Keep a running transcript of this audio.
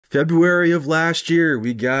February of last year,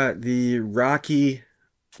 we got the Rocky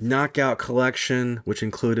Knockout Collection, which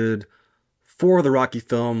included 4 of the Rocky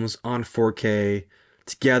films on 4K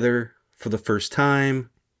together for the first time.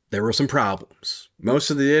 There were some problems.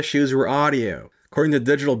 Most of the issues were audio. According to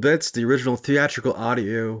Digital Bits, the original theatrical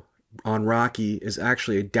audio on Rocky is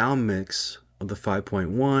actually a down mix of the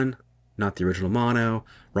 5.1, not the original mono.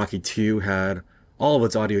 Rocky 2 had all of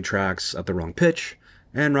its audio tracks at the wrong pitch,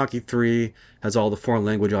 and Rocky 3 has all the foreign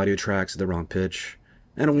language audio tracks at the wrong pitch.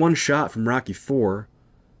 And one shot from Rocky 4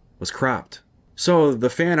 was cropped. So the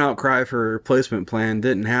fan outcry for a replacement plan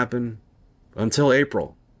didn't happen until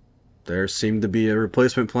April. There seemed to be a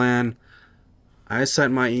replacement plan. I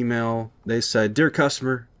sent my email. They said, "Dear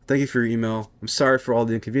customer, thank you for your email. I'm sorry for all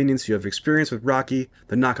the inconvenience you have experienced with Rocky,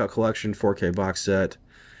 the Knockout Collection 4K box set.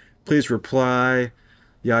 Please reply,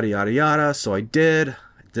 yada yada yada." So I did.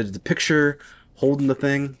 I did the picture holding the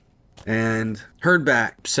thing and heard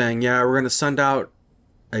back saying, "Yeah, we're going to send out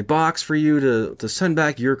a box for you to send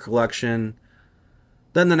back your collection."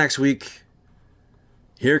 Then the next week,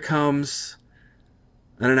 here comes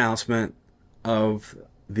an announcement of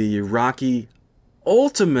the Rocky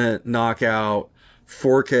Ultimate Knockout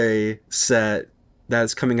 4K set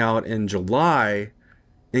that's coming out in July,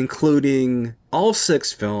 including all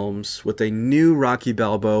 6 films with a new Rocky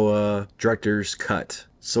Balboa director's cut.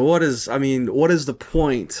 So what is the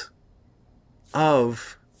point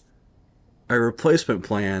of a replacement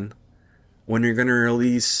plan when you're going to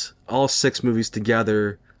release all 6 movies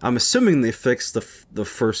together? I'm assuming they fixed the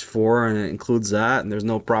first 4 and it includes that, and there's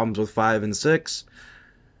no problems with 5 and 6.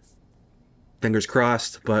 Fingers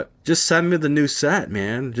crossed. But just send me the new set,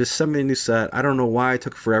 man. Just send me a new set. I don't know why it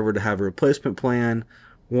took forever to have a replacement plan.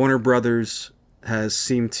 Warner Brothers has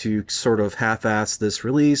seemed to sort of half-ass this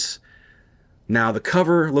release. Now the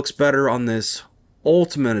cover looks better on this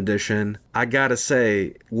Ultimate Edition. I gotta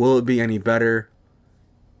say, will it be any better?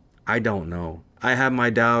 I don't know. I have my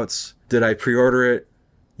doubts. Did I pre-order it?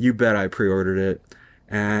 You bet I pre-ordered it.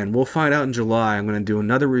 And we'll find out in July. I'm going to do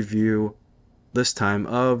another review, this time,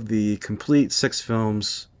 of the complete 6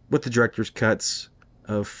 films with the director's cuts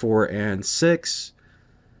of 4 and 6.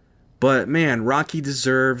 But man, Rocky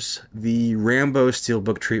deserves the Rambo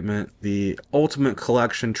Steelbook treatment, the Ultimate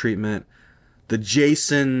Collection treatment, the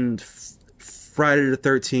Jason Friday the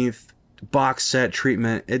 13th box set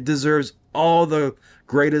treatment. It deserves all the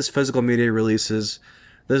greatest physical media releases.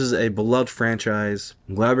 This is a beloved franchise.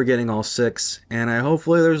 I'm glad we're getting all 6, and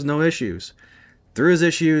hopefully there's no issues. If there is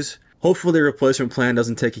issues, hopefully the replacement plan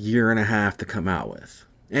doesn't take a year and a half to come out with.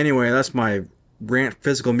 Anyway, that's my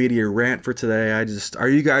physical media rant for today. Are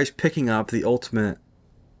you guys picking up the Ultimate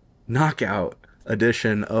Knockout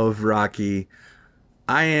edition of Rocky?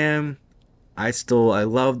 I am. I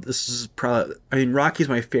love this. Is probably, Rocky's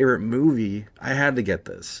my favorite movie. I had to get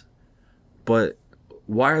this. But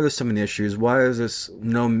why are there so many issues? Why is this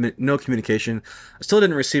no communication? I still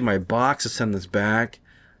didn't receive my box to send this back.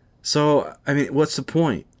 So, what's the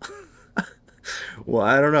point? Well,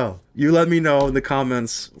 I don't know. You let me know in the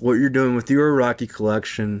comments what you're doing with your Rocky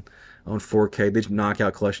collection on 4K. Did you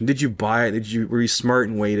Knockout collection? Did you buy it? Were you smart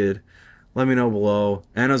and waited? Let me know below.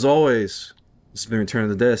 And as always, this has been Return of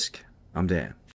the Disc. I'm Dan.